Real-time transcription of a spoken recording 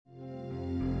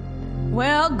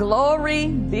Well, glory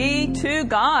be to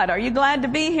God. Are you glad to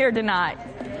be here tonight?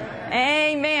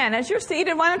 Amen. As you're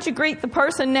seated, why don't you greet the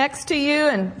person next to you,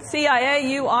 and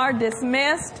CIA, you are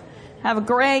dismissed. Have a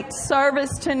great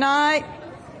service tonight.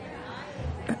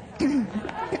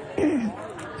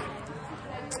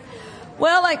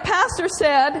 Well, like Pastor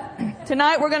said,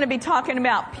 tonight we're going to be talking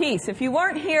about peace. If you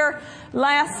weren't here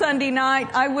last Sunday night,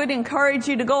 I would encourage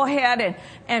you to go ahead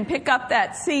and pick up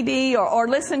that CD or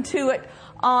listen to it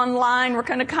online. We're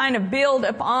going to kind of build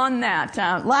upon that.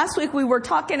 Last week we were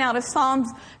talking out of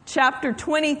Psalms chapter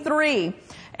 23,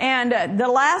 and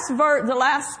verse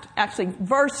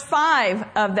 5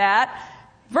 of that,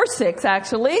 verse 6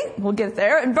 actually, we'll get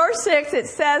there. In verse 6 it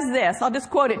says this, I'll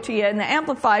just quote it to you in the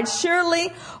Amplified: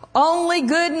 surely only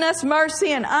goodness,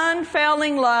 mercy, and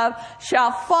unfailing love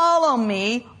shall follow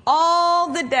me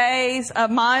all the days of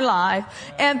my life,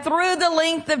 and through the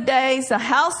length of days the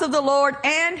house of the Lord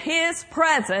and His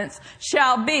presence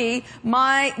shall be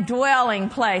my dwelling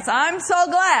place. I'm so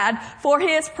glad for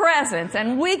His presence,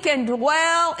 and we can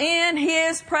dwell in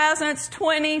His presence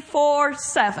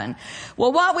 24/7.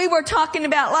 Well, what we were talking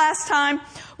about last time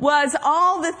was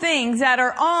all the things that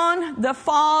are on the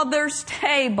Father's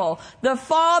table. The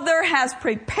Father has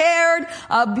prepared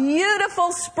a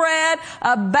beautiful spread,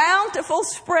 a bountiful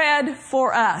spread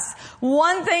for us.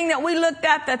 One thing that we looked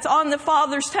at that's on the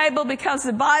Father's table, because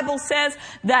the Bible says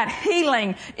that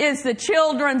healing is the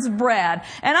children's bread.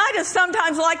 And I just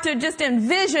sometimes like to just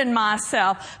envision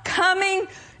myself coming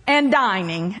and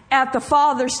dining at the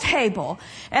Father's table.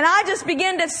 And I just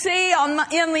begin to see in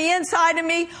the inside of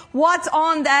me what's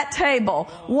on that table.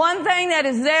 One thing that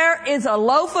is there is a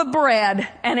loaf of bread,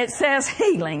 and it says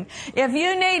healing. If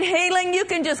you need healing, you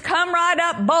can just come right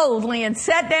up boldly and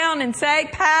sit down and say,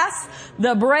 pass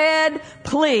the bread,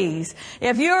 please.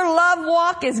 If your love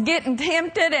walk is getting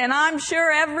tempted, and I'm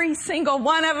sure every single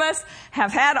one of us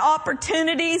have had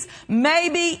opportunities,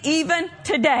 maybe even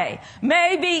today,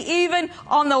 maybe even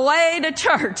on the way to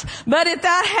church. But if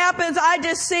that happens, I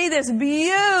just see this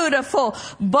beautiful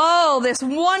bowl, this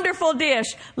wonderful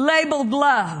dish labeled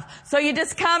love. So you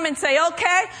just come and say,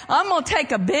 okay, I'm going to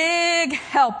take a big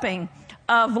helping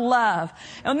of love.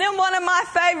 And then one of my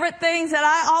favorite things that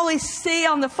I always see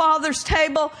on the Father's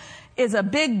table is a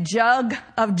big jug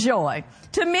of joy.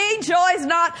 To me, joy is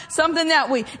not something that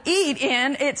we eat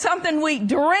in. It's something we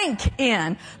drink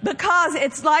in, because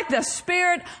it's like the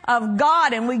Spirit of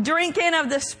God, and we drink in of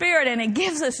the Spirit, and it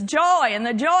gives us joy, and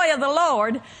the joy of the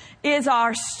Lord is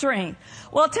our strength.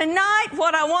 Well, tonight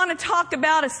what I want to talk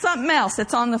about is something else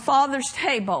that's on the Father's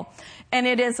table, and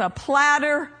it is a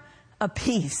platter of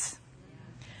peace.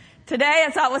 Today,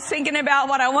 as I was thinking about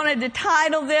what I wanted to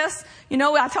title this, you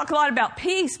know, I talk a lot about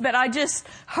peace, but I just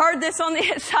heard this on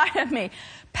the inside of me.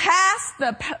 Pass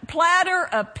the platter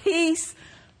of peace,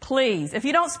 please. If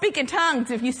you don't speak in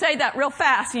tongues, if you say that real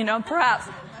fast, you know, perhaps.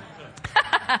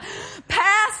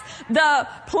 Pass the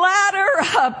platter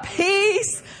of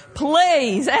peace,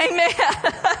 please. Amen.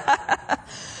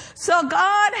 So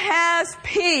God has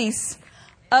peace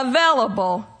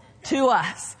available to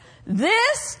us.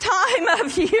 This time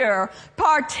of year,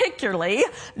 particularly,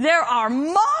 there are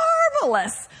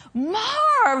marvelous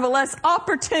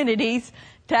opportunities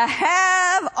to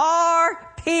have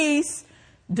our peace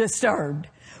disturbed.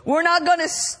 We're not going to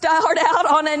start out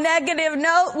on a negative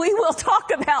note. We will talk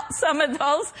about some of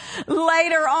those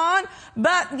later on.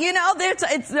 But, you know,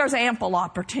 there's ample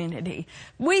opportunity.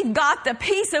 We've got the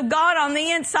peace of God on the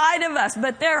inside of us,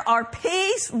 but there are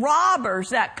peace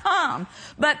robbers that come.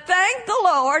 But thank the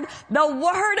Lord, the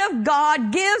Word of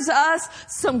God gives us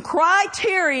some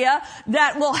criteria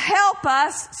that will help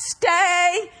us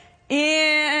stay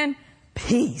in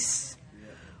peace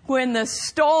when the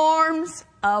storms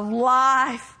of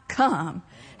life come.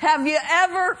 Have you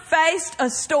ever faced a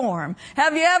storm?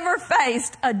 Have you ever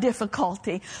faced a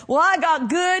difficulty? Well, I got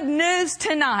good news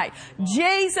tonight.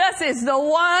 Jesus is the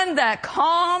one that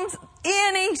calms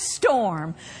any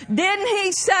storm. Didn't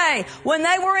He say when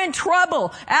they were in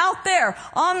trouble out there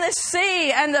on the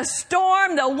sea and the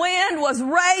storm, the wind was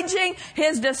raging,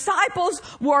 His disciples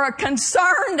were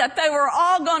concerned that they were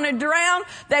all going to drown?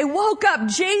 They woke up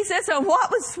Jesus, and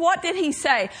what did He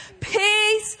say?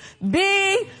 Peace,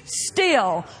 be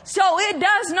still. So it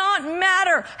does not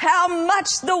matter how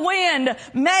much the wind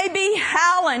may be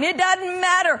howling. It doesn't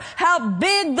matter how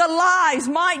big the lies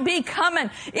might be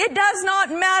coming. It does not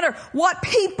matter what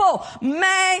people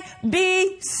may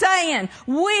be saying.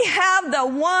 We have the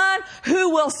one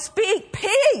who will speak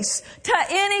peace to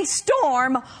any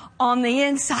storm on the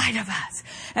inside of us.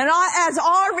 And as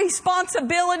our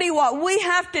responsibility, what we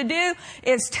have to do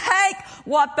is take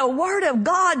what the Word of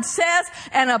God says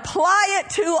and apply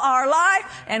it to our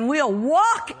life, and we'll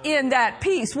walk in that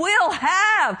peace. We'll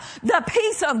have the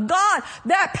peace of God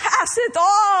that passeth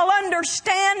all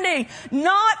understanding,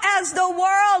 not as the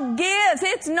world gives.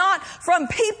 It's not from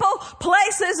people,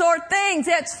 places, or things.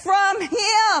 It's from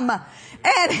Him.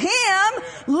 And Him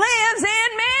lives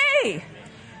in me.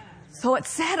 So it's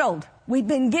settled. We've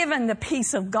been given the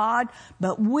peace of God,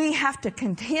 but we have to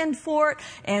contend for it,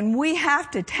 and we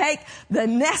have to take the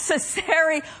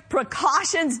necessary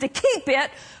precautions to keep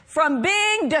it from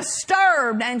being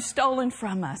disturbed and stolen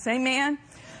from us. Amen?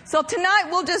 So tonight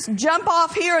we'll just jump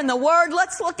off here in the Word.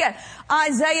 Let's look at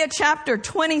Isaiah chapter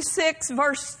 26,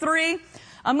 verse 3.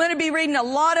 I'm going to be reading a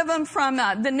lot of them from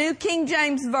the New King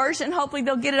James Version. Hopefully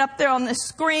they'll get it up there on the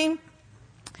screen.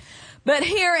 But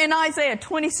here in Isaiah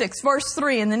 26, verse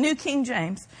 3 in the New King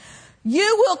James,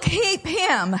 you will keep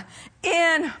him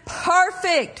in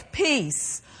perfect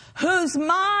peace, whose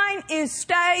mind is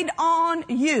stayed on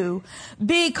you,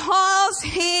 because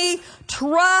he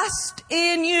trusts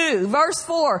in you. Verse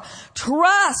 4,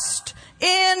 trust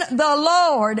in the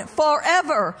Lord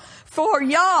forever. For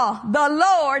Yah, the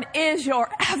Lord, is your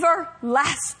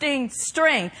everlasting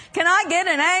strength. Can I get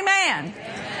an amen?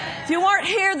 Amen. If you weren't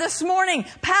here this morning,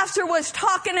 Pastor was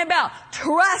talking about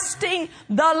trusting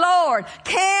the Lord.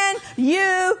 Can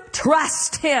you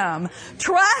trust Him?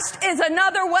 Trust is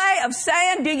another way of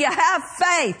saying, do you have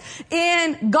faith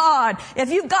in God?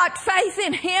 If you've got faith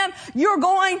in Him, you're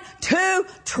going to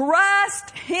trust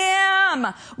Him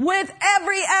with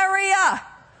every area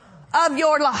of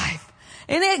your life.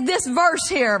 And this verse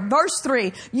here, verse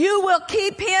 3, you will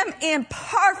keep him in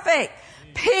perfect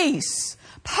peace.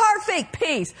 Perfect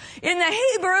peace. In the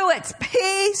Hebrew, it's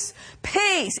peace,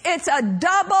 peace. It's a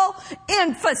double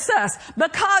emphasis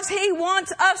because He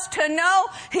wants us to know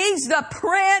He's the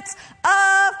Prince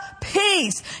of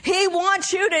Peace. He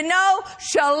wants you to know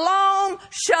shalom,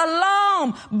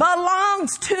 shalom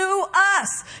belongs to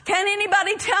us. Can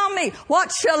anybody tell me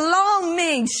what shalom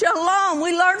means? Shalom,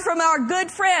 we learned from our good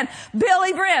friend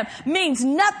Billy Brim, means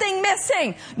nothing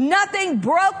missing, nothing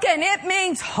broken. It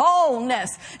means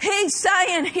wholeness. He's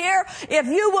saying here, if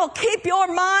you will keep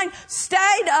your mind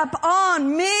stayed up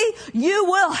on me, you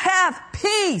will have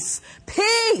peace.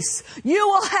 Peace. You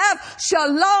will have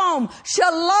shalom.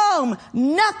 Shalom.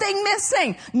 Nothing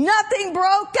missing. Nothing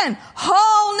broken.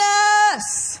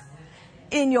 Wholeness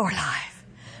in your life.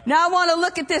 Now I want to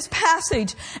look at this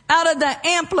passage out of the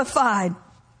Amplified,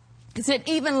 because it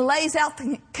even lays out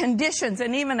the conditions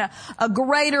in even a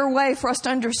greater way for us to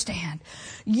understand.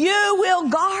 You will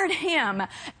guard him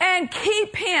and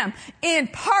keep him in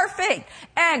perfect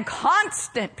and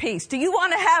constant peace. Do you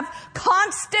want to have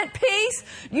constant peace?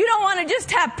 You don't want to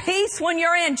just have peace when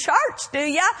you're in church, do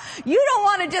you? You don't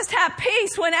want to just have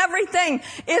peace when everything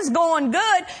is going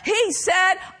good. He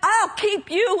said, I'll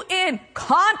keep you in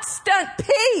constant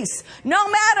peace. No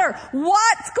matter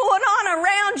what's going on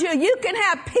around you, you can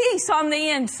have peace on the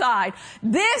inside.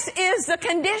 This is the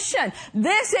condition.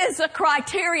 This is the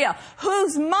criteria.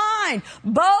 Whose mind,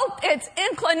 both its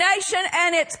inclination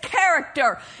and its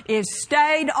character, is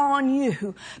stayed on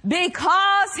you.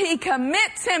 Because he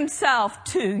commits himself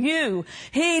to you,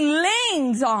 he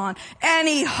leans on and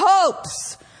he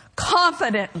hopes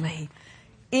confidently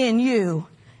in you.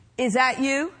 Is that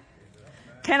you?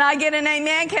 Can I get an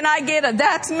amen? Can I get a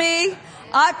that's me?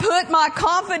 I put my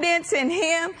confidence in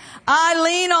Him. I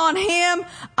lean on Him.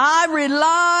 I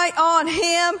rely on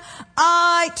Him.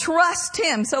 I trust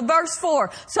Him. So verse 4.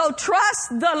 So trust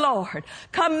the Lord.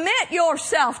 Commit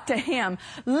yourself to Him.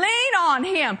 Lean on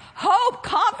Him. Hope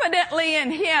confidently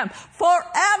in Him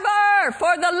forever.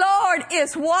 For the Lord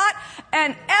is what?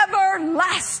 An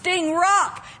everlasting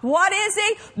rock. What is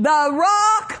He? The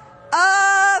rock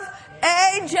of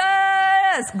ages.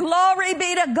 Glory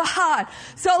be to God.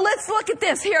 So let's look at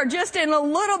this here just in a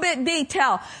little bit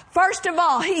detail. First of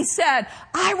all, he said,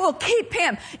 I will keep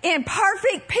him in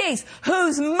perfect peace,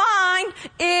 whose mind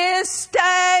is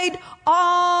stayed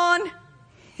on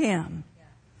him.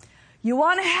 You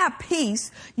want to have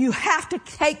peace, you have to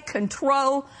take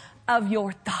control of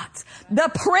your thoughts. The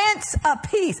Prince of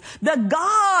Peace, the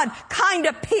God kind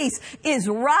of peace, is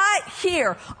right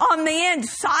here on the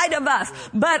inside of us.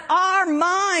 But our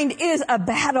mind is a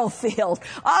battlefield.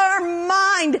 Our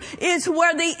mind is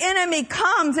where the enemy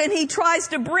comes and he tries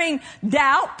to bring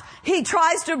doubt. He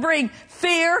tries to bring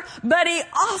fear, but he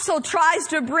also tries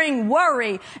to bring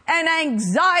worry and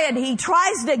anxiety. He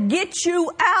tries to get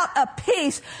you out of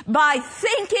peace by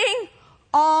thinking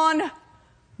on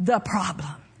the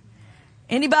problem.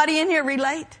 Anybody in here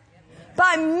relate?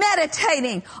 by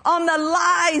meditating on the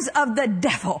lies of the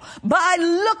devil, by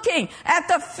looking at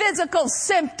the physical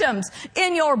symptoms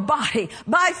in your body,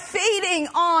 by feeding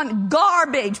on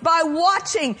garbage, by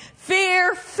watching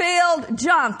fear-filled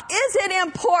junk. Is it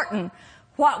important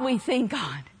what we think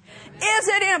on? Is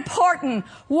it important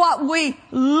what we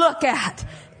look at?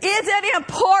 Is it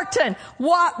important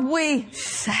what we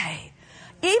say?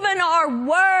 Even our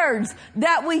words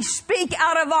that we speak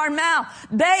out of our mouth,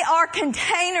 they are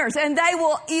containers, and they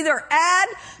will either add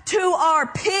to our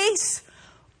peace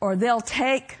or they'll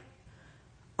take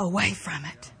away from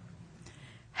it.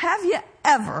 Have you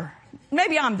ever,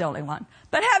 maybe I'm the only one,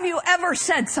 but have you ever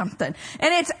said something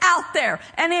and it's out there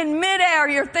and in midair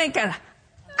you're thinking,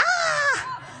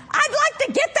 I'd like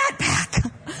to get that back.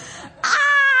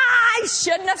 I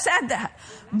shouldn't have said that.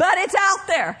 But it's out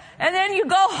there. And then you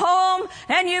go home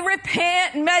and you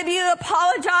repent and maybe you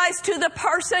apologize to the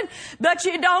person, but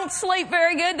you don't sleep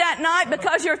very good that night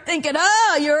because you're thinking,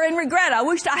 you're in regret. I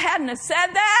wish I hadn't have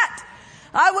said that.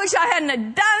 I wish I hadn't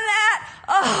have done that.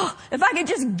 If I could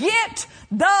just get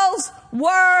those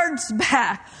words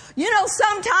back. You know,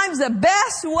 sometimes the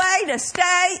best way to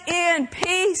stay in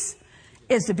peace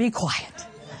is to be quiet.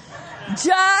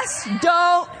 Just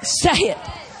don't say it.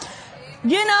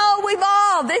 You know,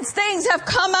 these things have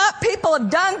come up. People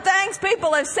have done things.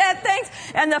 People have said things.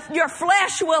 And your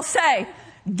flesh will say,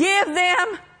 give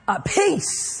them a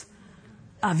piece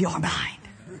of your mind.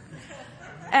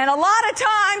 And a lot of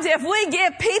times, if we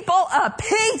give people a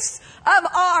piece of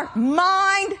our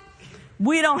mind,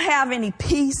 we don't have any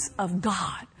peace of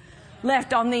God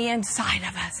left on the inside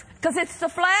of us. Because it's the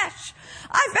flesh.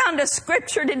 I found a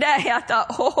scripture today. I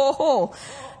thought,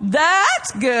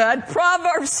 that's good.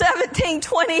 Proverbs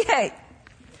 17:28.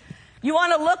 You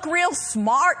want to look real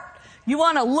smart? You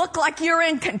want to look like you're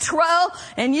in control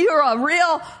and you're a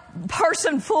real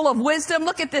person full of wisdom?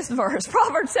 Look at this verse.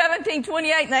 Proverbs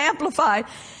 17:28 in the Amplified.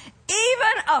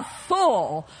 Even a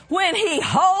fool, when he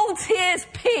holds his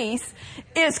peace,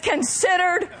 is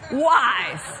considered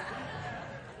wise.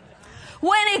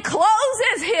 When he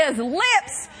closes his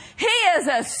lips, he is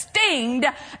esteemed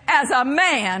as a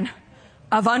man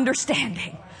of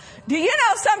understanding. Do you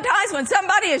know sometimes when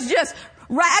somebody is just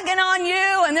ragging on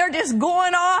you and they're just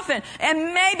going off and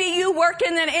maybe you work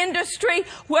in an industry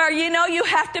where you know you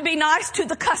have to be nice to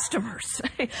the customers.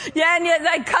 Yeah, and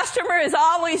the customer is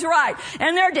always right.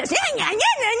 And they're just,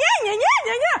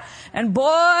 and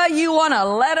boy, you want to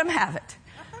let them have it.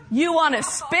 You want to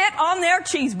spit on their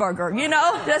cheeseburger, you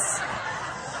know, just...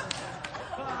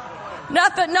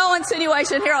 No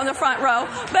insinuation here on the front row.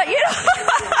 But you know,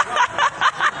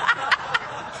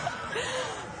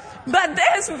 but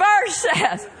this verse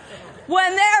says,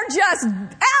 when they're just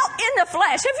out in the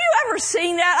flesh. Have you ever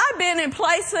seen that? I've been in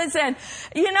places and,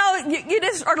 you know, you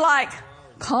just are like,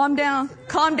 calm down,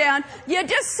 calm down. You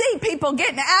just see people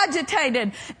getting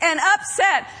agitated and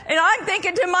upset. And I'm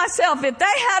thinking to myself, if they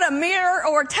had a mirror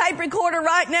or a tape recorder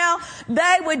right now,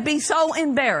 they would be so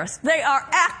embarrassed. They are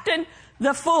acting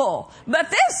the fool.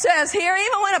 But this says here,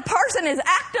 even when a person is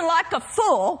acting like a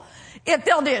fool, if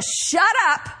they'll just shut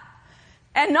up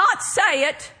and not say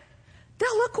it,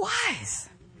 they'll look wise.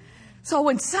 So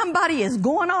when somebody is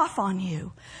going off on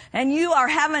you and you are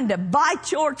having to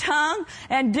bite your tongue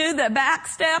and do the back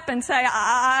step and say,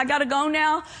 I got to go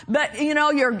now. But you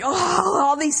know,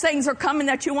 all these things are coming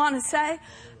that you want to say.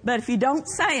 But if you don't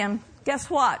say them,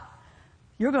 guess what?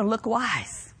 You're going to look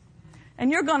wise. And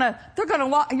you're going to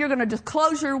just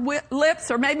close your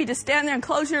lips, or maybe just stand there and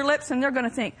close your lips, and they're going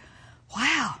to think,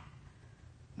 wow,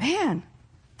 man,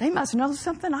 they must know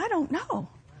something I don't know.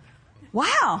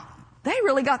 Wow, they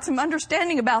really got some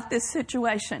understanding about this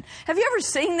situation. Have you ever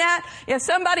seen that? If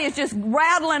somebody is just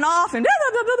rattling off and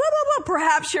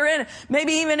perhaps you're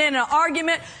maybe even in an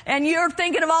argument and you're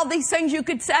thinking of all these things you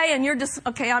could say and you're just,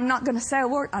 okay, I'm not going to say a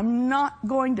word. I'm not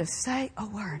going to say a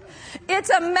word.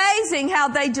 It's amazing how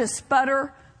they just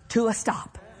sputter to a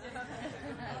stop.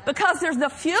 Because there's the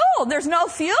fuel. There's no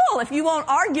fuel if you won't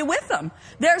argue with them.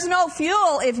 There's no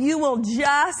fuel if you will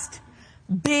just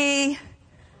be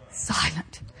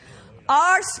silent.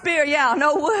 Our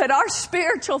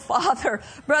spiritual father,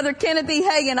 Brother Kenneth E.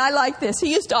 Hagin, I like this.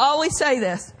 He used to always say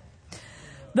this.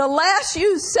 The less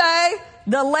you say,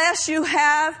 the less you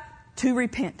have to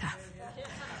repent of.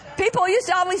 People used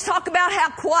to always talk about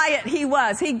how quiet he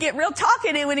was. He'd get real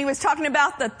talkative when he was talking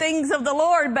about the things of the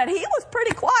Lord, but he was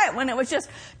pretty quiet when it was just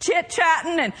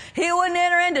chit-chatting, and he wouldn't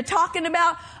enter into talking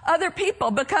about other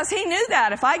people because he knew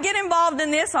that if I get involved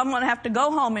in this, I'm going to have to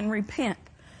go home and repent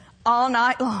all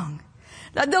night long.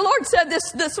 Now, the Lord said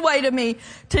this way to me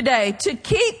today. To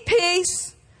keep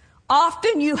peace,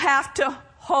 often you have to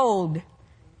hold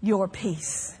your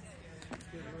peace.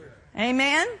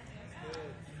 Amen.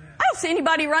 I don't see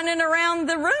anybody running around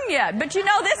the room yet, but you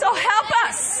know, this will help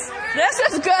us. This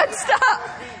is good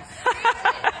stuff.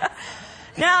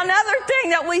 Now, another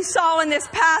thing that we saw in this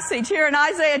passage here in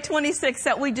Isaiah 26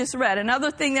 that we just read, another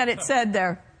thing that it said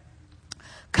there,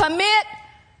 commit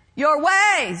your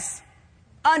ways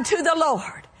unto the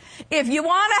Lord. If you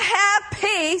want to have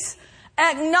peace,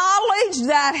 acknowledge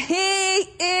that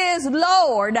He is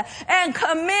Lord and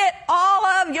commit all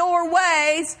of your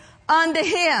ways unto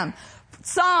Him.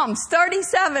 Psalms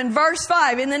 37 verse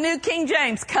 5 in the New King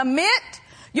James, commit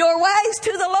your ways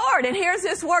to the Lord. And here's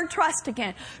this word trust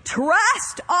again.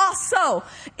 Trust also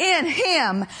in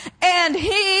Him, and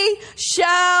He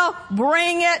shall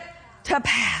bring it to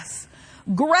pass.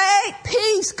 Great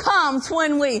peace comes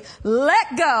when we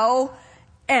let go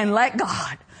and let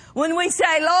God. When we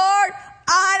say, Lord,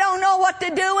 I don't know what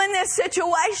to do in this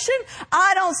situation.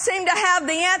 I don't seem to have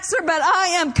the answer, but I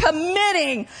am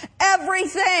committing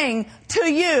everything to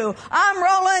you. I'm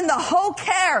rolling the whole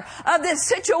care of this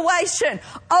situation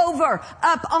over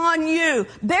up on you.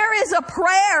 There is a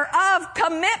prayer of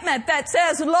commitment that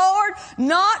says, Lord,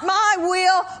 not my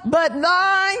will, but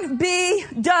thine be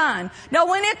done. Now,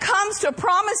 when it comes to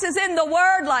promises in the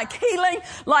Word, like healing,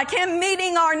 like Him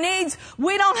meeting our needs,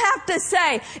 we don't have to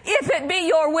say, if it be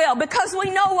your will, because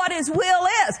we know what His will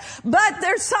is. But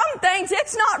there's some things,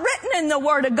 it's not written in the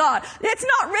Word of God. It's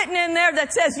not written in there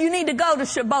that says you need to go to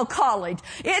Chabot College.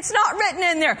 It's not written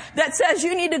in there that says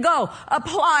you need to go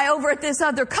apply over at this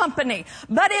other company.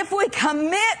 But if we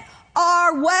commit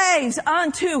our ways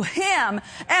unto Him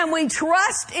and we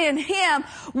trust in Him,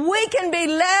 we can be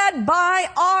led by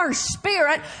our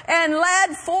Spirit and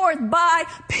led forth by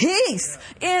peace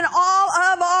in all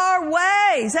of our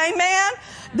ways. Amen.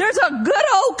 There's a good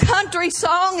old country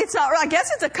song. I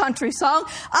guess it's a country song.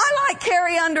 I like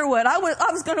Carrie Underwood. I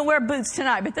was going to wear boots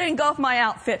tonight, but they didn't go with my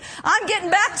outfit. I'm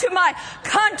getting back to my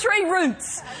country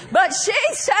roots. But she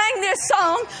sang this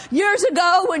song years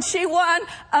ago when she won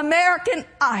American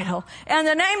Idol. And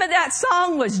the name of that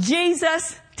song was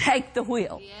Jesus, Take the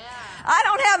Wheel. Yeah. I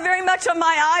don't have very much on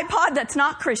my iPod that's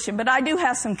not Christian, but I do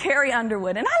have some Carrie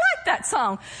Underwood, and I like that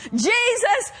song.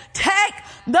 Jesus, take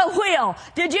the wheel.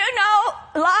 Did you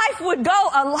know life would go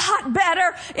a lot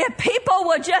better if people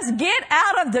would just get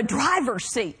out of the driver's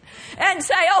seat and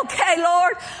say, okay,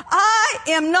 Lord, I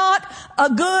am not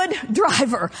a good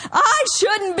driver. I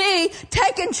shouldn't be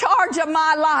taking charge of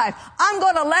my life. I'm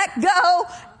going to let go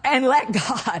and let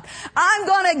God. I'm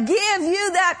going to give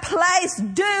you that place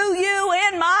due you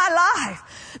in my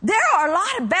life. There are a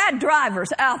lot of bad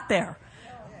drivers out there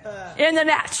in the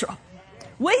natural.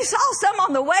 We saw some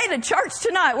on the way to church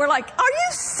tonight. We're like, are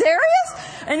you serious?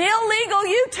 An illegal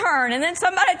U-turn. And then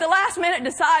somebody at the last minute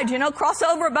decides, cross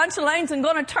over a bunch of lanes and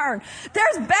going to turn.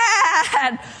 There's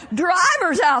bad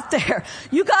drivers out there.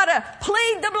 You got to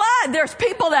plead the blood. There's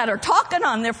people that are talking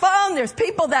on their phone. There's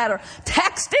people that are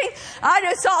texting. I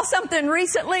just saw something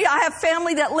recently. I have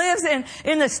family that lives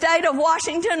in the state of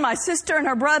Washington. My sister and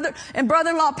her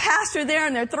brother-in-law pastor there,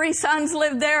 and their 3 sons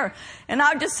live there. And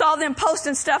I just saw them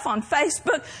posting stuff on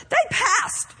Facebook. They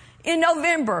passed in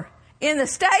November in the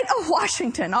state of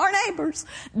Washington, our neighbors.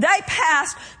 They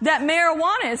passed that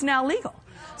marijuana is now legal.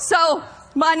 So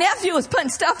my nephew was putting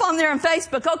stuff on there on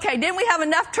Facebook. Okay, didn't we have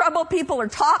enough trouble? People are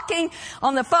talking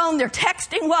on the phone. They're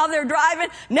texting while they're driving.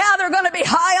 Now they're going to be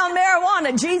high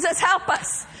on marijuana. Jesus help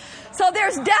us. So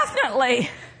there's definitely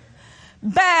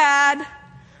bad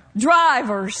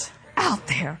drivers out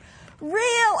there.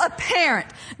 Real apparent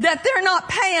that they're not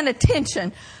paying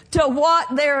attention to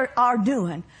what they are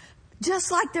doing.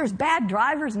 Just like there's bad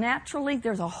drivers naturally,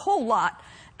 there's a whole lot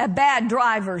of bad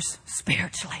drivers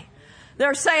spiritually.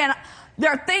 They're saying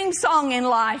their theme song in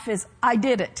life is, I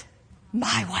did it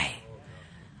my way.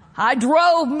 I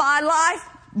drove my life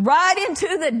right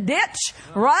into the ditch,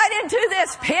 right into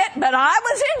this pit, but I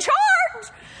was in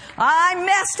charge. I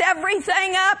messed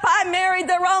everything up. I married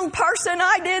the wrong person.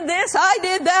 I did this. I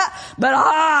did that. But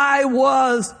I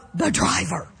was the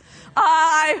driver.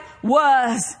 I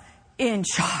was in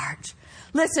charge.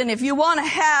 Listen, if you want to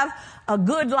have a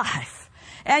good life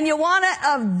and you want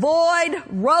to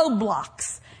avoid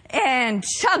roadblocks and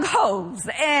chug-hoes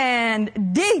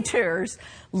and detours,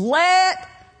 let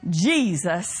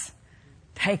Jesus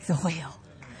take the wheel.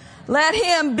 Let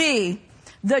Him be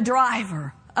the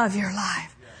driver of your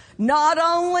life. Not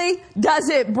only does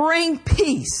it bring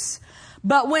peace,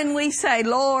 but when we say,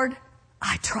 Lord,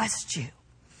 I trust you.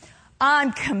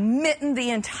 I'm committing the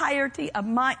entirety of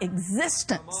my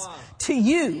existence to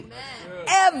you. Amen.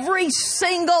 Every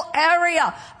single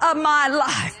area of my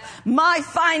life. my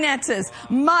finances,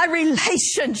 my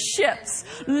relationships.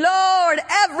 Lord,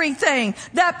 everything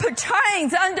that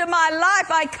pertains unto my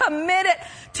life, I commit it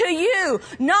to you.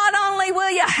 Not only will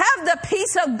you have the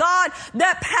peace of God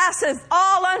that passeth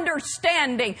all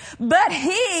understanding, but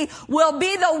He will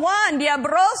be the one.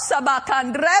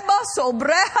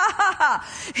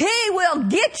 He will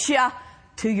get you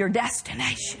to your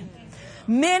destination.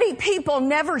 Many people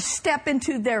never step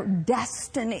into their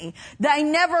destiny. They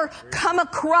never come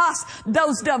across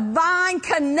those divine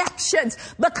connections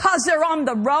because they're on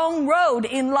the wrong road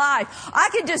in life. I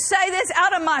can just say this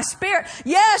out of my spirit.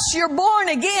 Yes, you're born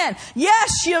again.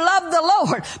 Yes, you love the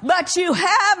Lord, but you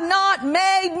have not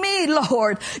made me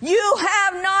Lord. You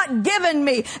have not given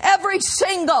me every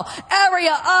single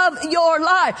area of your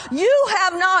life. You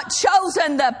have not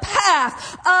chosen the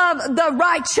path of the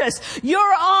righteous. You're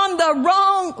on the wrong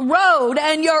road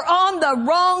and you're on the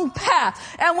wrong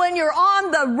path. And when you're on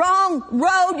the wrong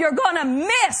road, you're going to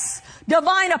miss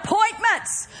divine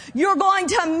appointments. You're going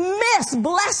to miss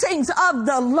blessings of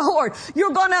the Lord.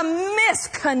 You're going to miss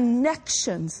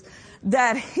connections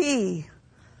that He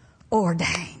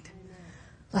ordained.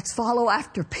 Let's follow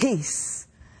after peace.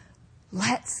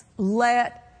 Let's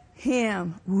let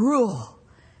Him rule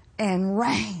and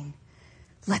reign.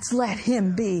 Let's let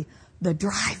Him be the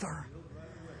driver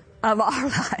of our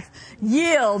life.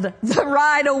 Yield the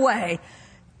right of way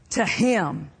to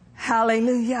Him.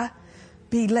 Hallelujah.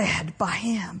 Be led by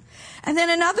Him. And then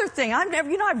another thing,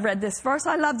 I've read this verse.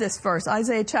 I love this verse,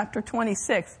 Isaiah chapter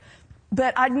 26.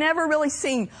 But I'd never really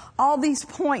seen all these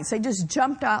points. They just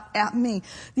jumped out at me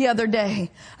the other day.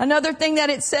 Another thing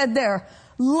that it said there,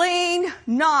 lean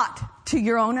not to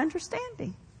your own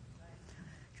understanding.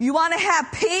 If you want to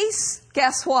have peace,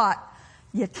 guess what?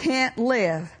 You can't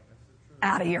live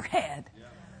out of your head.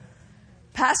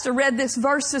 Pastor read this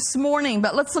verse this morning,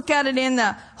 but let's look at it in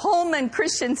the Holman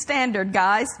Christian Standard,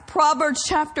 guys. Proverbs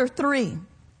chapter 3,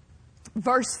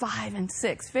 verse 5 and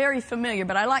 6. Very familiar,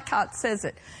 but I like how it says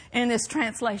it in this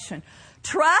translation.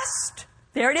 Trust.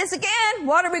 There it is again.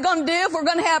 What are we going to do if we're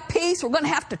going to have peace? We're going to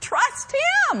have to trust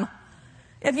Him.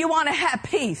 If you want to have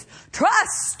peace,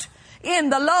 trust in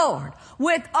the Lord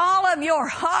with all of your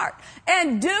heart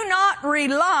and do not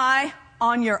rely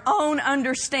on your own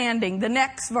understanding. The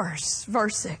next verse,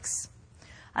 verse 6.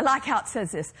 I like how it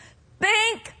says this.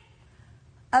 Think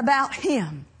about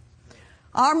Him.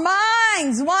 Our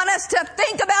minds want us to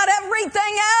think about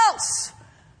everything else.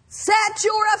 Set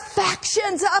your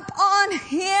affections up on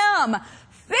Him.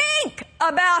 Think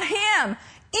about Him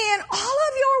in all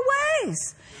of your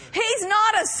ways. He's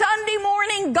not a Sunday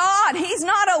morning God. He's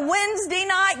not a Wednesday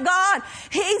night God.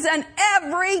 He's an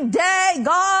everyday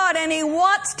God, and He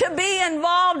wants to be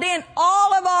involved in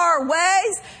all of our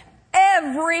ways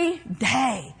every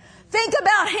day. Think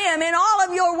about Him in all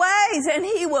of your ways, and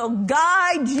He will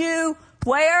guide you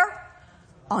where?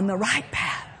 On the right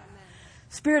path.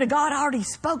 Spirit of God already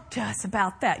spoke to us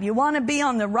about that. You want to be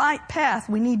on the right path,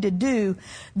 we need to do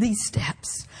these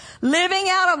steps. Living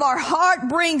out of our heart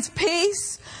brings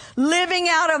peace. Living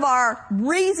out of our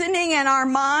reasoning and our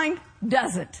mind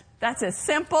doesn't. That's as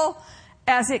simple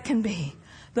as it can be.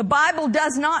 The Bible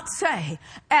does not say,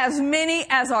 as many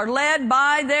as are led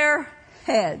by their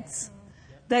heads,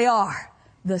 they are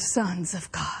the sons of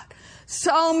God.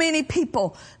 So many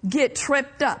people get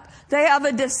tripped up. They have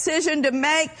a decision to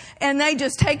make and they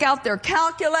just take out their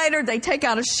calculator. They take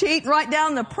out a sheet, write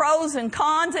down the pros and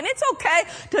cons. And it's okay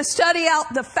to study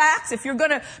out the facts. If you're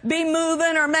going to be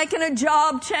moving or making a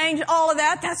job change, all of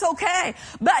that, that's okay.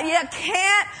 But you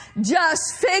can't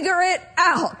just figure it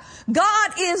out.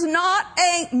 God is not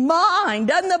a mind.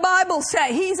 Doesn't the Bible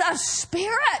say He's a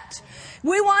spirit?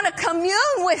 We want to commune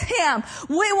with Him.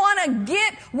 We want to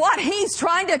get what He's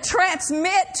trying to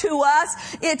transmit to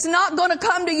us. It's not going to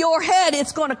come to your head.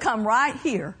 It's going to come right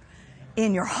here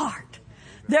in your heart.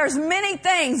 There's many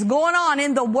things going on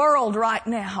in the world right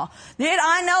now.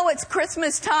 I know it's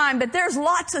Christmas time, but there's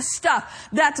lots of stuff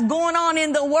that's going on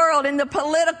in the world, in the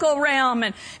political realm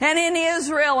and in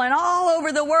Israel and all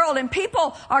over the world. And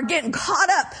people are getting caught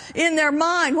up in their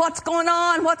mind. What's going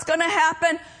on? What's going to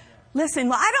happen?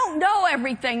 Listen, I don't know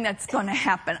everything that's going to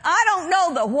happen. I don't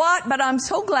know the what, but I'm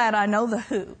so glad I know the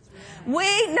who.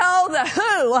 We know the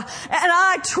who, and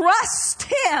I trust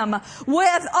Him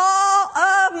with all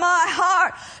of my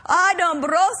heart.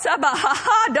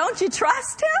 Don't you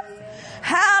trust Him?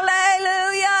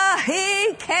 Hallelujah.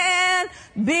 He can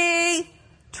be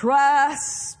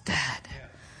trusted.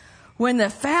 When the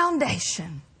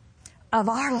foundation of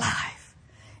our life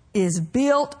is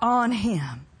built on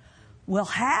Him, we'll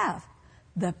have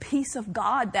the peace of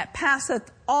God that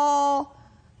passeth all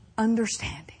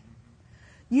understanding.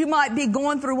 You might be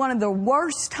going through one of the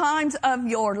worst times of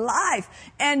your life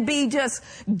and be just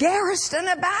garrisoned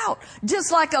about,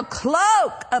 just like a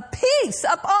cloak, a peace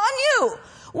upon you.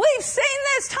 We've seen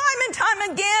this time and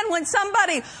time again when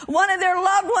somebody, one of their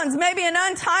loved ones, maybe an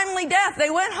untimely death, they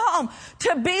went home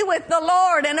to be with the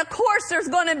Lord. And of course there's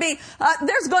going to be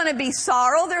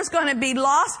sorrow, there's going to be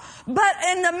loss, but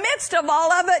in the midst of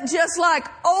all of it, just like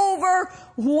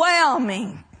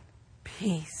overwhelming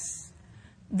peace.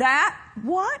 That,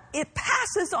 what? It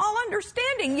passes all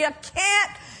understanding. You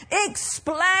can't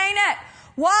explain it.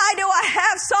 Why do I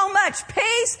have so much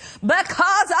peace?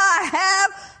 Because I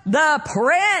have the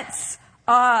Prince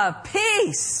of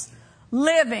Peace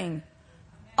living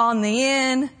on the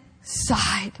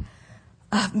inside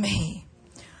of me.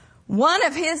 One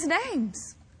of his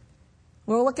names,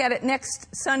 we'll look at it next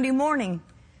Sunday morning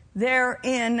there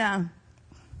in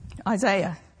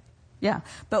Isaiah. Yeah,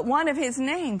 but one of his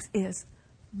names is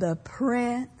the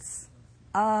Prince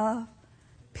of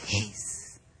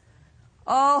Peace.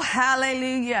 Oh,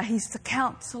 hallelujah. He's the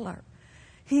Counselor.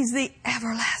 He's the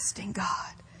everlasting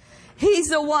God. He's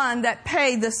the one that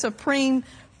paid the supreme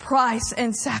price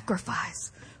and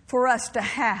sacrifice for us to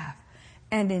have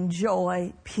and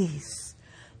enjoy peace.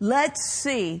 Let's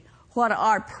see what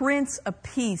our Prince of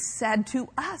Peace said to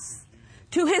us,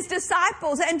 to his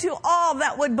disciples, and to all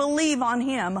that would believe on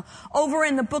him over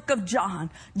in the book of John.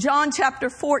 John chapter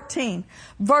 14,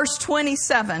 verse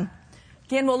 27.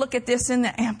 Again, we'll look at this in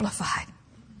the Amplified.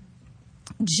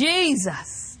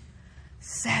 Jesus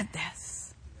said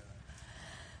this.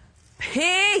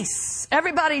 Peace.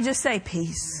 Everybody just say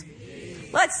peace.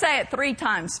 Peace. Let's say it 3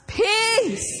 times.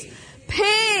 Peace.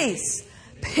 Peace.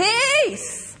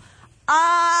 Peace.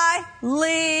 I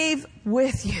leave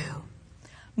with you.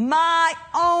 My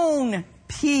own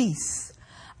peace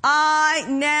I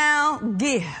now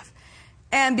give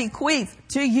and bequeath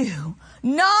to you.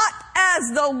 Not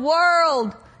as the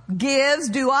world gives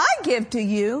do I give to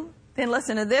you. Then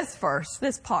listen to this verse,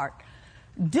 this part.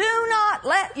 Do not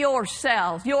let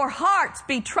yourselves, your hearts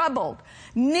be troubled,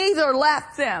 neither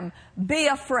let them be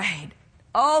afraid.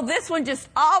 Oh, this one just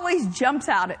always jumps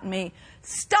out at me.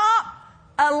 Stop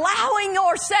allowing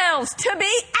yourselves to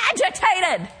be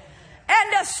agitated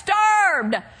and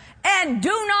disturbed, and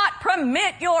do not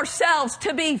permit yourselves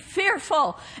to be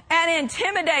fearful and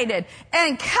intimidated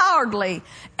and cowardly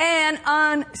and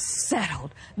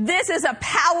unsettled. This is a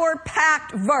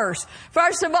power-packed verse.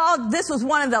 First of all, this was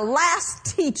one of the last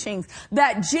teachings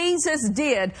that Jesus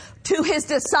did to his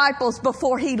disciples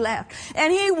before he left.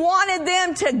 And he wanted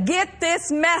them to get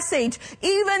this message,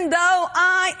 even though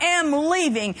I am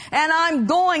leaving and I'm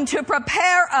going to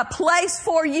prepare a place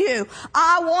for you.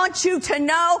 I want you to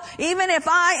know, even if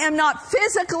I am not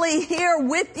physically here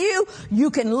with you, you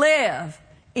can live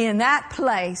in that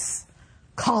place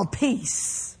called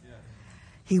peace.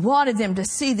 He wanted them to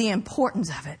see the importance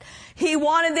of it. He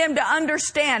wanted them to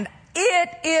understand it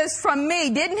is from me.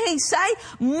 Didn't he say,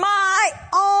 my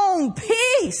own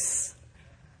peace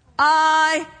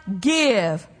I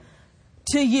give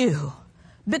to you.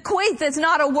 Bequeath is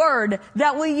not a word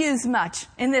that we use much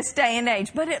in this day and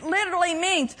age, but it literally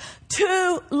means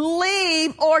to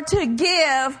leave or to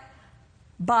give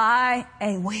by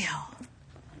a will.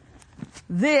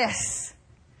 This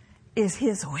is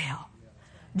his will.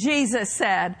 Jesus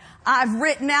said, I've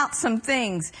written out some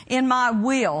things in my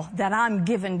will that I'm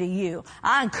giving to you.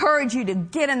 I encourage you to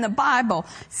get in the Bible,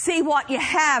 see what you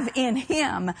have in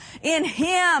him. In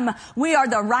him, we are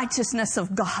the righteousness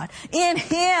of God. In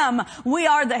him, we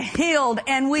are the healed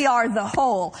and we are the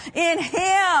whole. In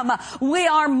him, we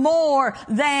are more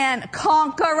than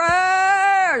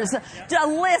conquerors.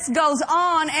 The list goes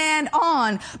on and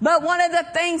on. But one of the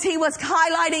things he was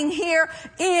highlighting here,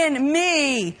 in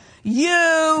me,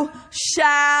 you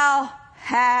shall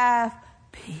have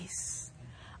peace.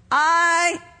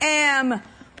 I am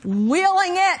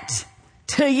willing it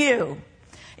to you.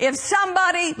 If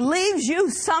somebody leaves you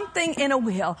something in a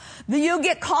will, you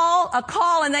get a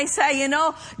call and they say,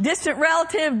 distant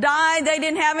relative died. They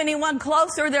didn't have anyone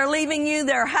closer. They're leaving you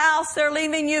their house. They're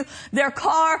leaving you their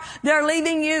car. They're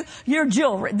leaving you their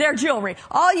jewelry.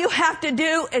 All you have to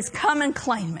do is come and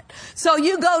claim it. So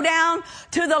you go down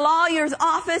to the lawyer's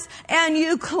office and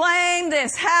you claim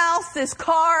this house, this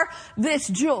car, this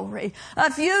jewelry.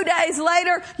 A few days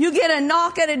later, you get a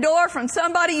knock at a door from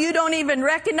somebody you don't even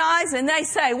recognize, and they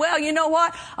say, well, you know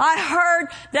what? I heard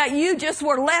that you just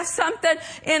were left something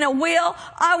in a will.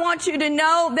 I want you to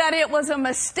know that it was a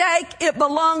mistake. It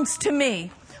belongs to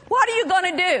me. What are you going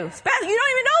to do? You don't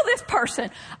even know this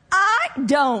person. I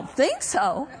don't think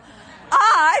so.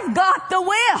 I've got the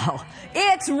will.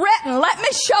 It's written. Let me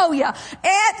show you.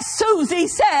 Aunt Susie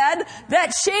said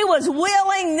that she was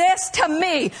willing this to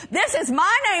me. This is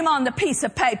my name on the piece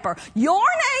of paper. Your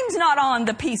name's not on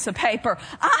the piece of paper.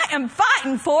 I am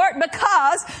fighting for it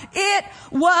because it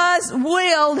was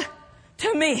willed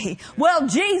to me. Well,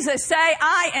 Jesus said,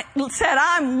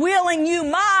 I'm willing you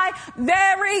my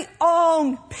very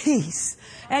own peace.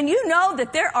 And you know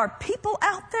that there are people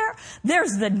out there,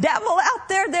 there's the devil out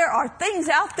there are things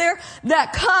out there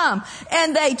that come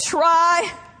and they try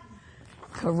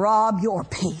to rob your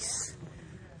peace.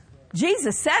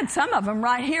 Jesus said some of them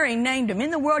right here, he named them. In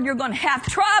the world you're going to have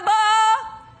trouble,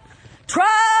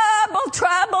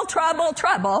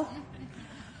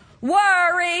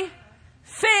 worry,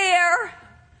 fear,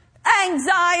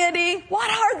 anxiety.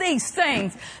 What are these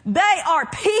things? They are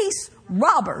peace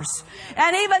robbers.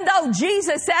 And even though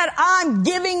Jesus said, I'm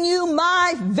giving you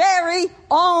my very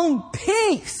own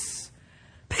peace.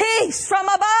 Peace from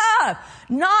above,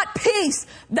 not peace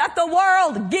that the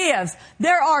world gives.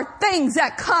 There are things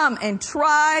that come and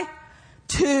try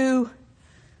to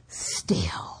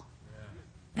steal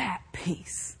that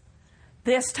peace.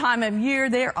 This time of year,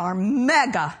 there are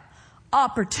mega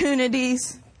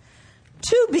opportunities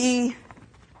to be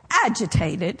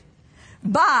agitated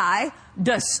by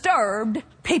disturbed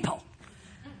people.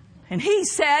 And he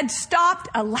said, stop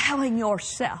allowing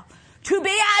yourself to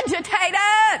be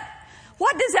agitated.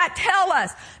 What does that tell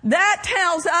us? That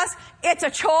tells us it's a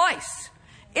choice.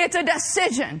 It's a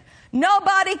decision.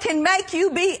 Nobody can make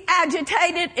you be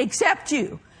agitated except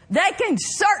you. They can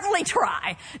certainly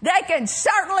try. They can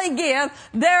certainly give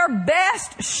their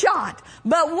best shot.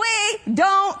 But we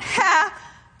don't have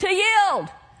to yield.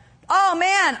 Oh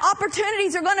man,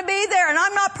 opportunities are going to be there, and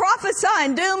I'm not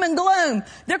prophesying doom and gloom.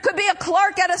 There could be a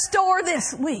clerk at a store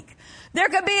this week. There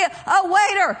could be a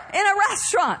waiter in a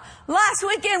restaurant. Last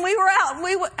weekend we were out,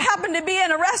 we happened to be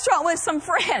in a restaurant with some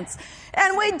friends,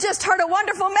 and we just heard a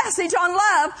wonderful message on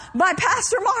love by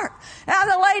Pastor Mark.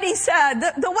 And the lady said,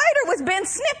 the waiter was being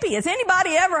snippy. Has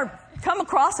anybody ever come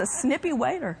across a snippy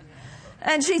waiter?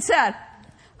 And she said,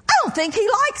 I don't think he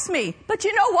likes me, but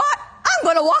you know what? I'm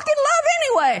going to walk in love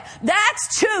anyway.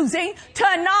 That's choosing to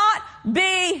not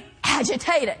be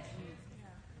agitated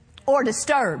or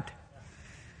disturbed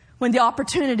when the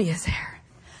opportunity is there.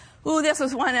 Ooh, this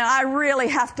is one that I really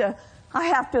have to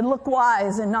look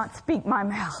wise and not speak my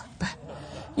mouth. But,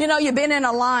 you know, you've been in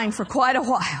a line for quite a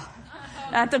while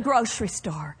at the grocery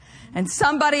store, and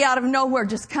somebody out of nowhere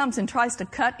just comes and tries to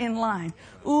cut in line.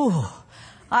 Ooh,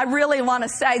 I really want to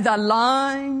say the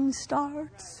line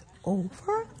starts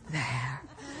over there.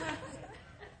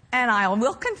 And I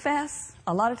will confess,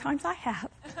 a lot of times I have.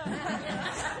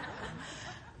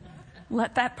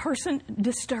 Let that person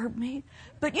disturb me.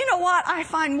 But you know what? I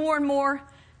find more and more,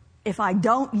 if I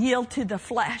don't yield to the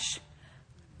flesh.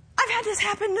 I've had this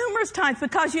happen numerous times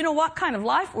because you know what kind of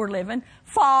life we're living?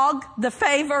 Fog the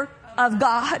favor of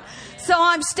God. So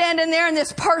I'm standing there and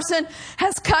this person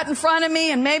has cut in front of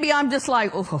me, and maybe I'm just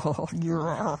like, oh,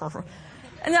 yeah.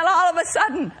 And then all of a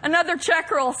sudden, another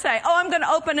checker will say, oh, I'm going to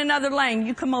open another lane.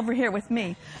 You come over here with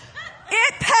me.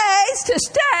 It pays to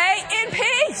stay in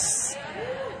peace.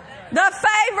 The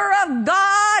favor of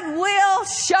God will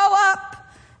show up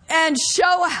and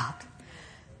show out.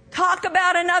 Talk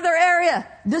about another area.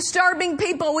 Disturbing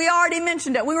people. We already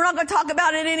mentioned it. We're not going to talk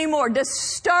about it anymore.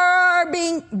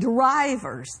 Disturbing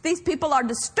drivers. These people are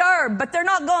disturbed, but they're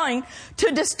not going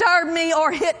to disturb me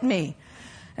or hit me.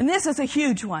 And this is a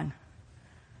huge one.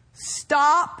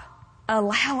 Stop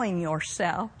allowing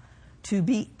yourself to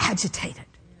be agitated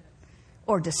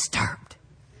or disturbed.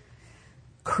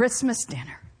 Christmas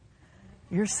dinner.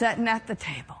 You're sitting at the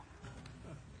table.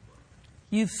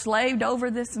 You've slaved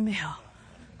over this meal.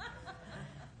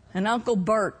 And Uncle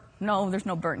Bert, no, there's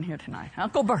no Bert in here tonight.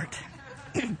 Uncle Bert,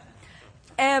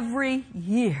 every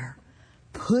year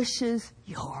pushes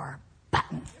your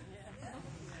button.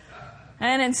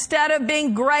 And instead of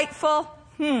being grateful,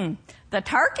 the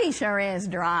turkey sure is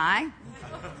dry.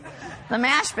 The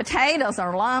mashed potatoes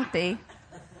are lumpy.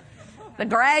 The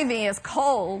gravy is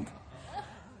cold.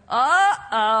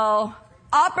 Uh-oh.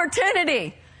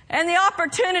 Opportunity. And the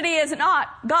opportunity is not,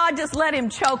 God just let him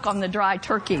choke on the dry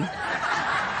turkey.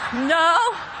 No.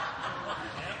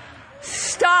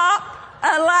 Stop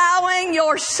allowing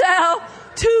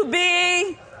yourself to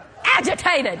be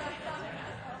agitated.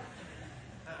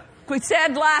 We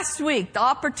said last week, the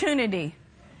opportunity.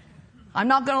 I'm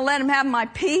not going to let him have my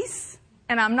peace,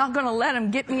 and I'm not going to let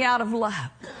him get me out of love.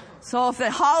 So if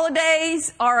the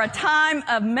holidays are a time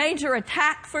of major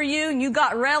attack for you, and you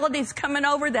got relatives coming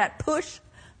over that push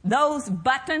those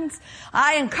buttons.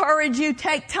 I encourage you,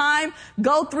 take time,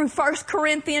 go through 1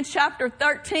 Corinthians chapter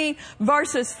 13,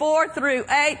 verses 4 through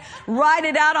 8, write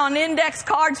it out on index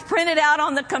cards, print it out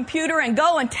on the computer, and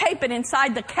go and tape it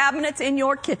inside the cabinets in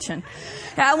your kitchen.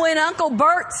 And when Uncle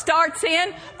Bert starts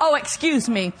in,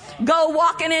 go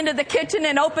walking into the kitchen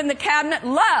and open the cabinet.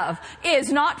 Love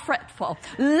is not fretful.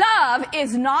 Love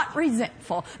is not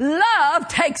resentful. Love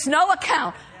takes no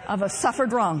account of a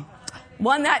suffered wrong.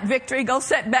 Won that victory, go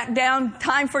sit back down,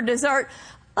 time for dessert.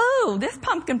 Oh, this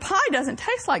pumpkin pie doesn't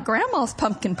taste like Grandma's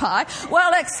pumpkin pie.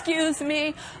 Well, excuse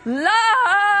me,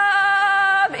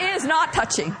 love is not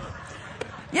touching.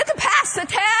 You can pass the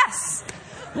test.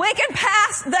 We can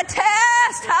pass the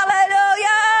test,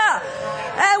 hallelujah.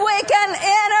 And we can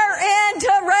enter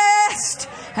into rest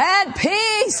and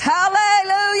peace,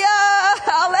 hallelujah,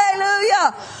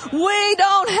 hallelujah. We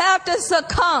don't have to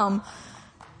succumb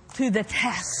to the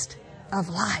test of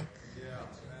life.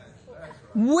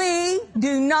 We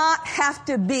do not have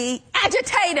to be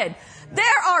agitated.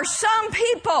 There are some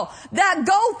people that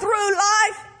go through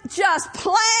life just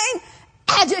plain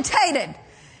agitated.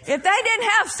 If they didn't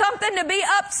have something to be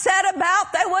upset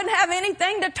about, they wouldn't have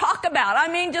anything to talk about. I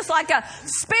mean, just like a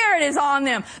spirit is on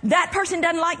them. That person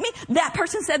doesn't like me. That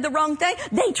person said the wrong thing.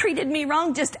 They treated me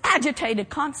wrong. Just agitated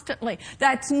constantly.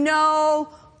 That's no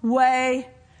way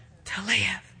to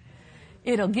live.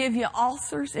 It'll give you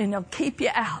ulcers and it'll keep you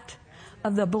out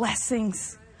of the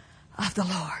blessings of the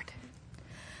Lord.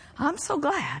 I'm so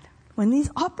glad when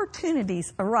these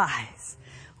opportunities arise,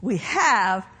 we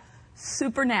have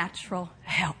supernatural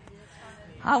help.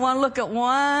 I want to look at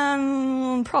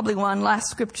one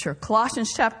last scripture.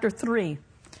 Colossians chapter 3,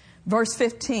 verse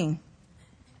 15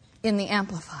 in the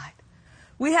Amplified.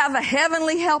 We have a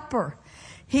heavenly helper.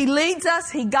 He leads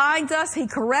us, He guides us, He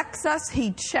corrects us,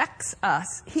 He checks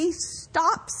us. He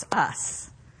stops us,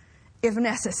 if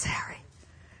necessary,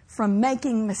 from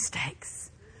making mistakes,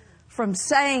 from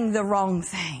saying the wrong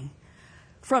thing,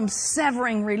 from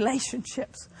severing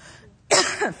relationships,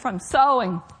 from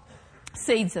sowing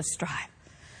seeds of strife.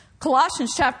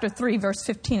 Colossians chapter 3, verse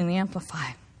 15 in the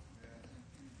Amplified.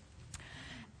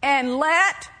 And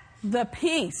let the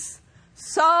peace,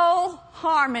 soul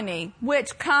harmony,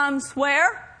 which comes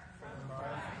where?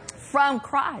 From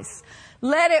Christ.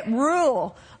 Let it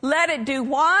rule. Let it do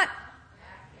what?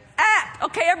 Act.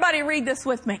 Okay, everybody read this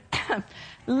with me.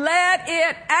 Let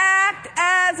it act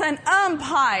as an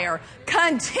umpire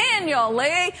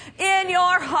continually in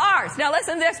your hearts. Now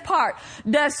listen to this part.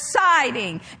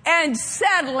 Deciding and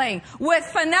settling with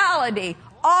finality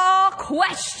all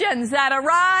questions that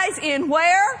arise in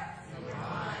where?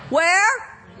 Where?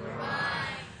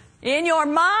 In your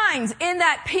minds, in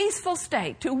that peaceful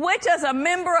state to which as a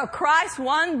member of Christ's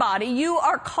one body you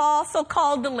are so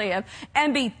called to live,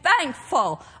 and be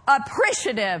thankful,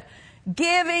 appreciative,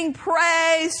 giving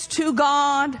praise to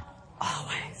God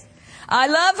always. I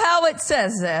love how it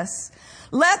says this.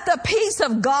 Let the peace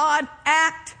of God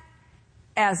act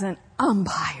as an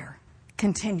umpire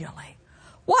continually.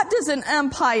 What does an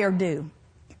umpire do?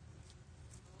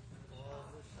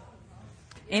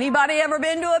 Anybody ever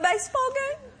been to a baseball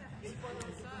game?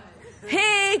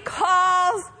 He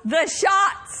calls the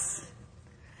shots.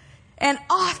 And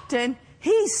often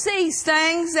He sees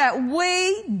things that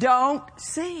we don't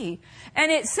see.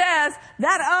 And it says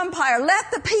that umpire, let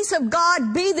the peace of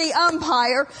God be the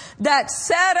umpire that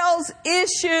settles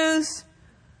issues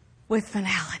with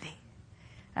finality.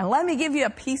 And let me give you a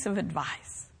piece of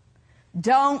advice.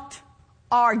 Don't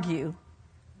argue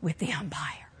with the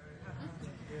umpire.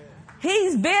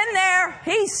 He's been there.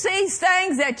 He sees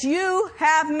things that you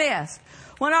have missed.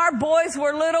 When our boys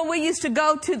were little, we used to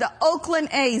go to the Oakland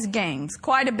A's games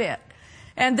quite a bit.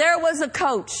 And there was a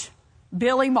coach,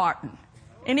 Billy Martin.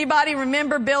 Anybody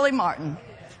remember Billy Martin?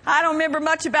 I don't remember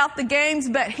much about the games,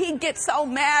 but he'd get so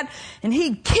mad and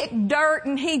he'd kick dirt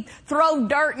and he'd throw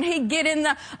dirt and he'd get in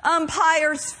the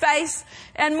umpire's face.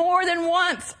 And more than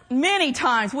once, many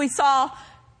times, we saw,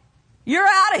 "You're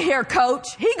out of here,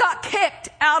 coach." He got kicked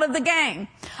out of the game.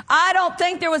 I don't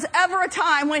think there was ever a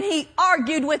time when he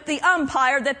argued with the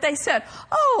umpire that they said,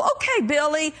 "Oh, okay,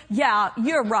 Billy. Yeah,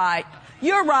 you're right.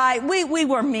 You're right. We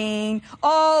were mean.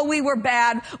 Oh, we were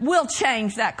bad. We'll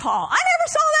change that call." I never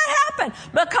saw that happen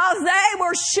because they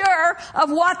were sure of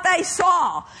what they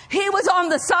saw. He was on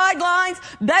the sidelines.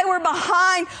 They were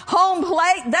behind home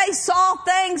plate. They saw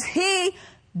things he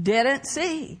didn't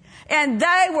see. And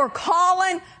they were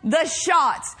calling the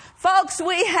shots. Folks,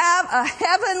 we have a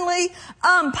heavenly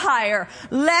umpire.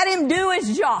 Let Him do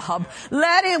His job.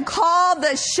 Let Him call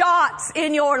the shots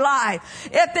in your life.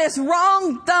 If this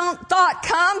wrong thought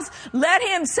comes, let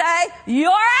Him say,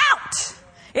 "You're out."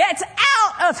 It's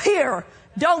out of here.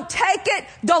 Don't take it.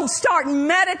 Don't start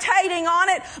meditating on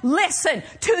it. Listen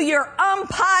to your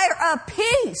umpire of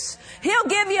peace. He'll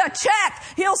give you a check.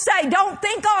 He'll say, don't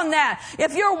think on that.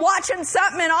 If you're watching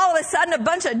something and all of a sudden a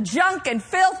bunch of junk and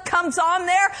filth comes on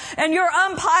there and your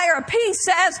umpire of peace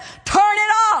says, turn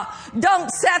it off.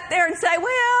 Don't sit there and say,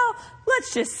 well,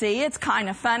 let's just see. It's kind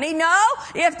of funny. No,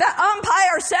 if the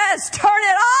umpire says, turn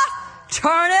it off,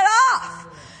 turn it off.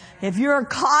 If you're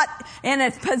caught in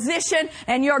a position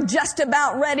and you're just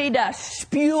about ready to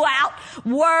spew out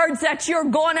words that you're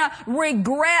going to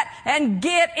regret and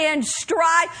get in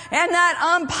strife, and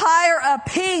that umpire of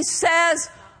peace says,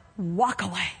 walk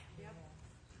away.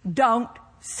 Don't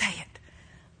say it.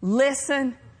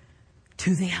 Listen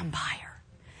to the umpire.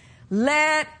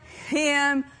 Let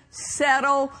him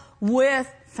settle with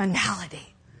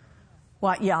finality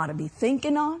what you ought to be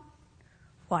thinking on,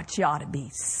 what you ought to be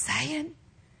saying,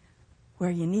 where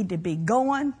you need to be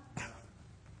going,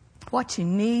 what you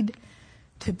need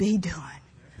to be doing.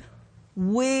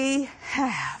 We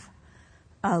have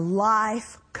a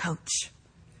life coach,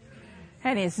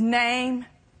 and his name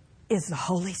is the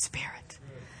Holy Spirit.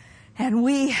 And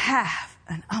we have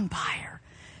an umpire,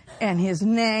 and his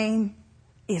name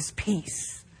is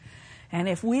peace. And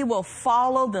if we will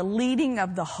follow the leading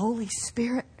of the Holy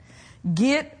Spirit,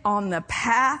 get on the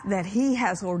path that he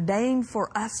has ordained for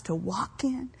us to walk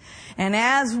in. And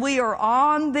as we are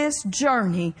on this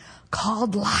journey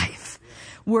called life,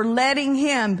 we're letting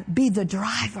him be the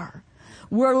driver.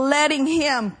 We're letting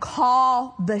him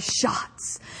call the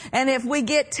shots. And if we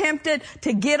get tempted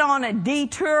to get on a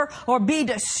detour or be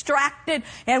distracted,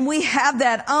 and we have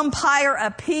that umpire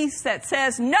of peace that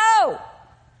says, no,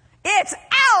 it's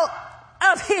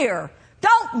out of here.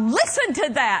 Don't listen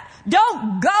to that.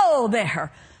 Don't go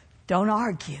there. Don't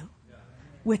argue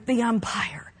with the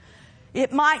umpire.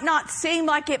 It might not seem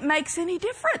like it makes any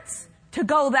difference to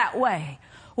go that way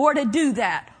or to do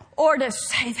that or to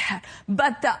say that.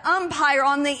 But the umpire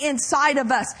on the inside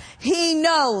of us, he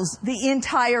knows the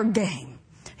entire game.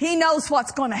 He knows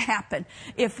what's going to happen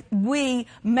if we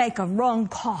make a wrong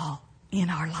call in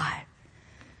our life.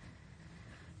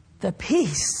 The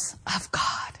peace of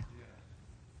God.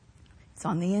 It's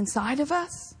on the inside of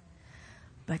us.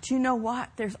 But you know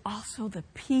what? There's also the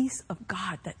peace of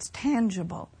God that's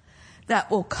tangible,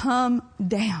 that will come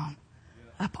down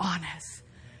upon us.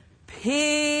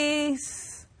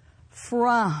 Peace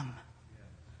from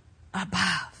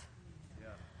above.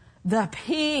 The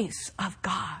peace of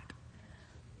God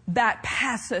that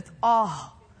passeth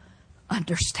all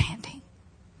understanding.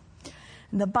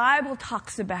 And the Bible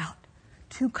talks about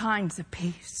two kinds of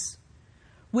peace.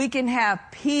 We can have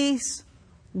peace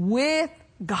with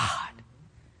God,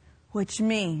 which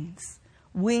means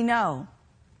we know,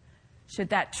 should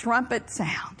that trumpet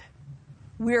sound,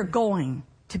 we're going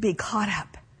to be caught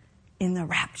up in the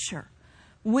rapture.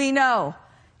 We know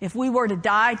if we were to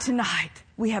die tonight,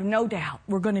 we have no doubt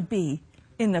we're going to be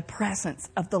in the presence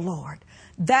of the Lord.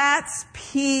 That's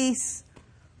peace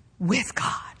with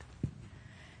God.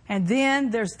 And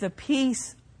then there's the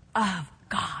peace of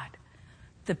God.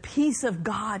 The peace of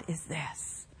God is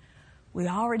this. We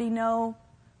already know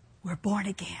we're born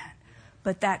again,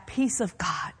 but that peace of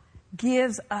God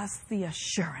gives us the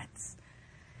assurance.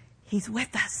 He's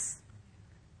with us.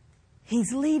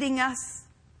 He's leading us.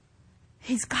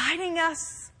 He's guiding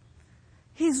us.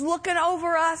 He's looking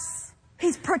over us.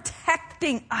 He's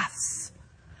protecting us.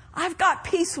 I've got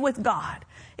peace with God.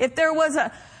 If there was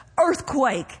an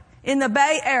earthquake in the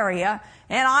Bay Area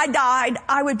and I died,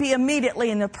 I would be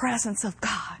immediately in the presence of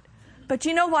God. But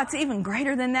you know what's even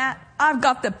greater than that? I've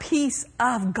got the peace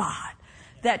of God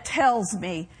that tells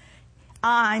me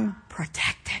I'm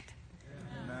protected.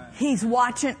 Amen. He's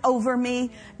watching over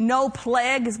me. No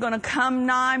plague is going to come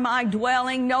nigh my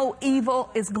dwelling. No evil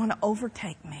is going to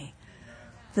overtake me.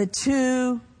 The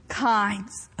two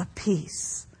kinds of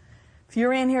peace. If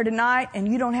you're in here tonight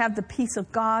and you don't have the peace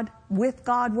of God, with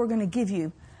God, we're going to give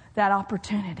you that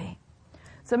opportunity.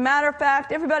 As a matter of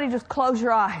fact, everybody just close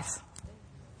your eyes.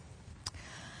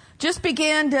 Just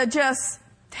begin to just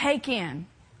take in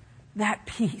that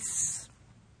peace.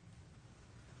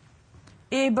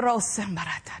 There's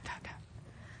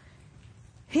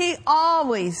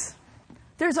always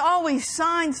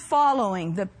signs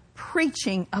following the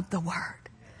preaching of the word.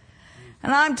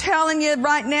 And I'm telling you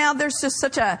right now, there's just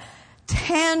such a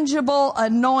tangible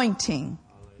anointing.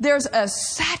 There's a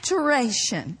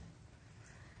saturation,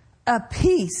 a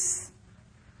peace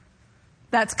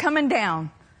that's coming down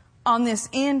on this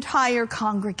entire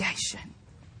congregation.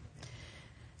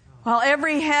 While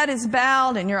every head is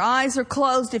bowed and your eyes are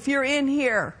closed, if you're in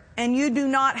here and you do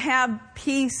not have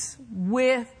peace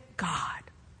with God,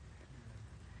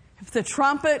 If the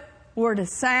trumpet were to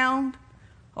sound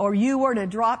or you were to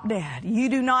drop dead, you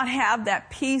do not have that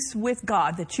peace with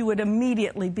God that you would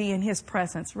immediately be in His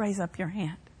presence. Raise up your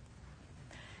hand.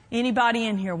 Anybody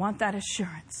in here want that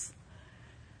assurance?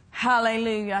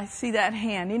 Hallelujah. I see that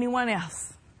hand. Anyone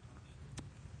else?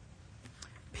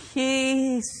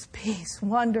 Peace, peace,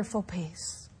 wonderful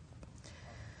peace.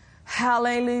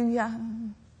 Hallelujah.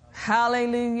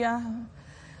 Hallelujah.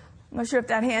 I'm not sure if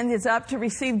that hand is up to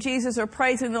receive Jesus or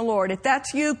praising the Lord. If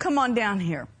that's you, come on down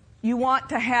here. You want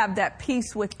to have that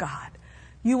peace with God.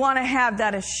 You want to have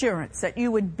that assurance that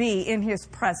you would be in His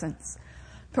presence.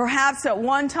 Perhaps at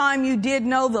one time you did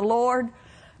know the Lord,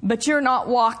 but you're not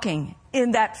walking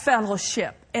in that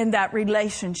fellowship, in that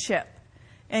relationship.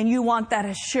 And you want that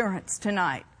assurance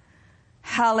tonight.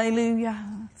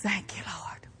 Hallelujah. Thank you,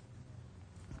 Lord.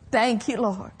 Thank you,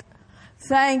 Lord.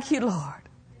 Thank you, Lord.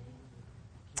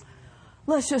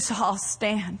 Let's just all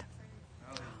stand.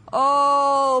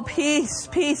 Oh, peace,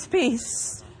 peace,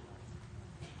 peace.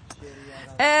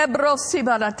 I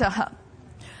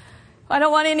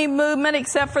don't want any movement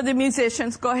except for the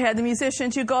musicians. Go ahead. The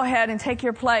musicians, you go ahead and take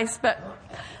your place. But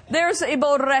there's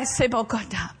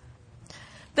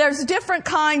different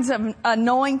kinds of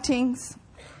anointings.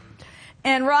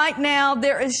 And right now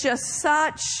there is just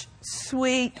such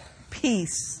sweet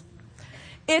peace.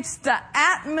 It's the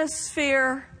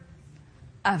atmosphere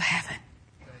of heaven.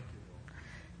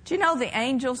 Do you know the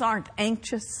angels aren't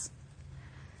anxious?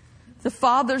 The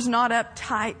Father's not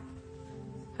uptight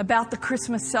about the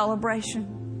Christmas celebration.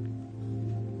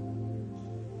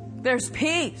 There's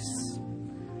peace.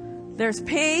 There's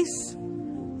peace.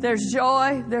 There's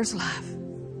joy. There's love.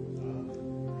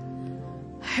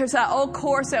 There's that old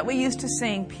chorus that we used to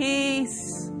sing.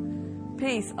 Peace.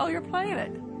 Peace. Oh, you're playing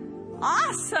it.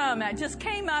 Awesome. That just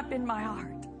came up in my heart.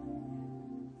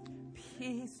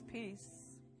 Peace, peace.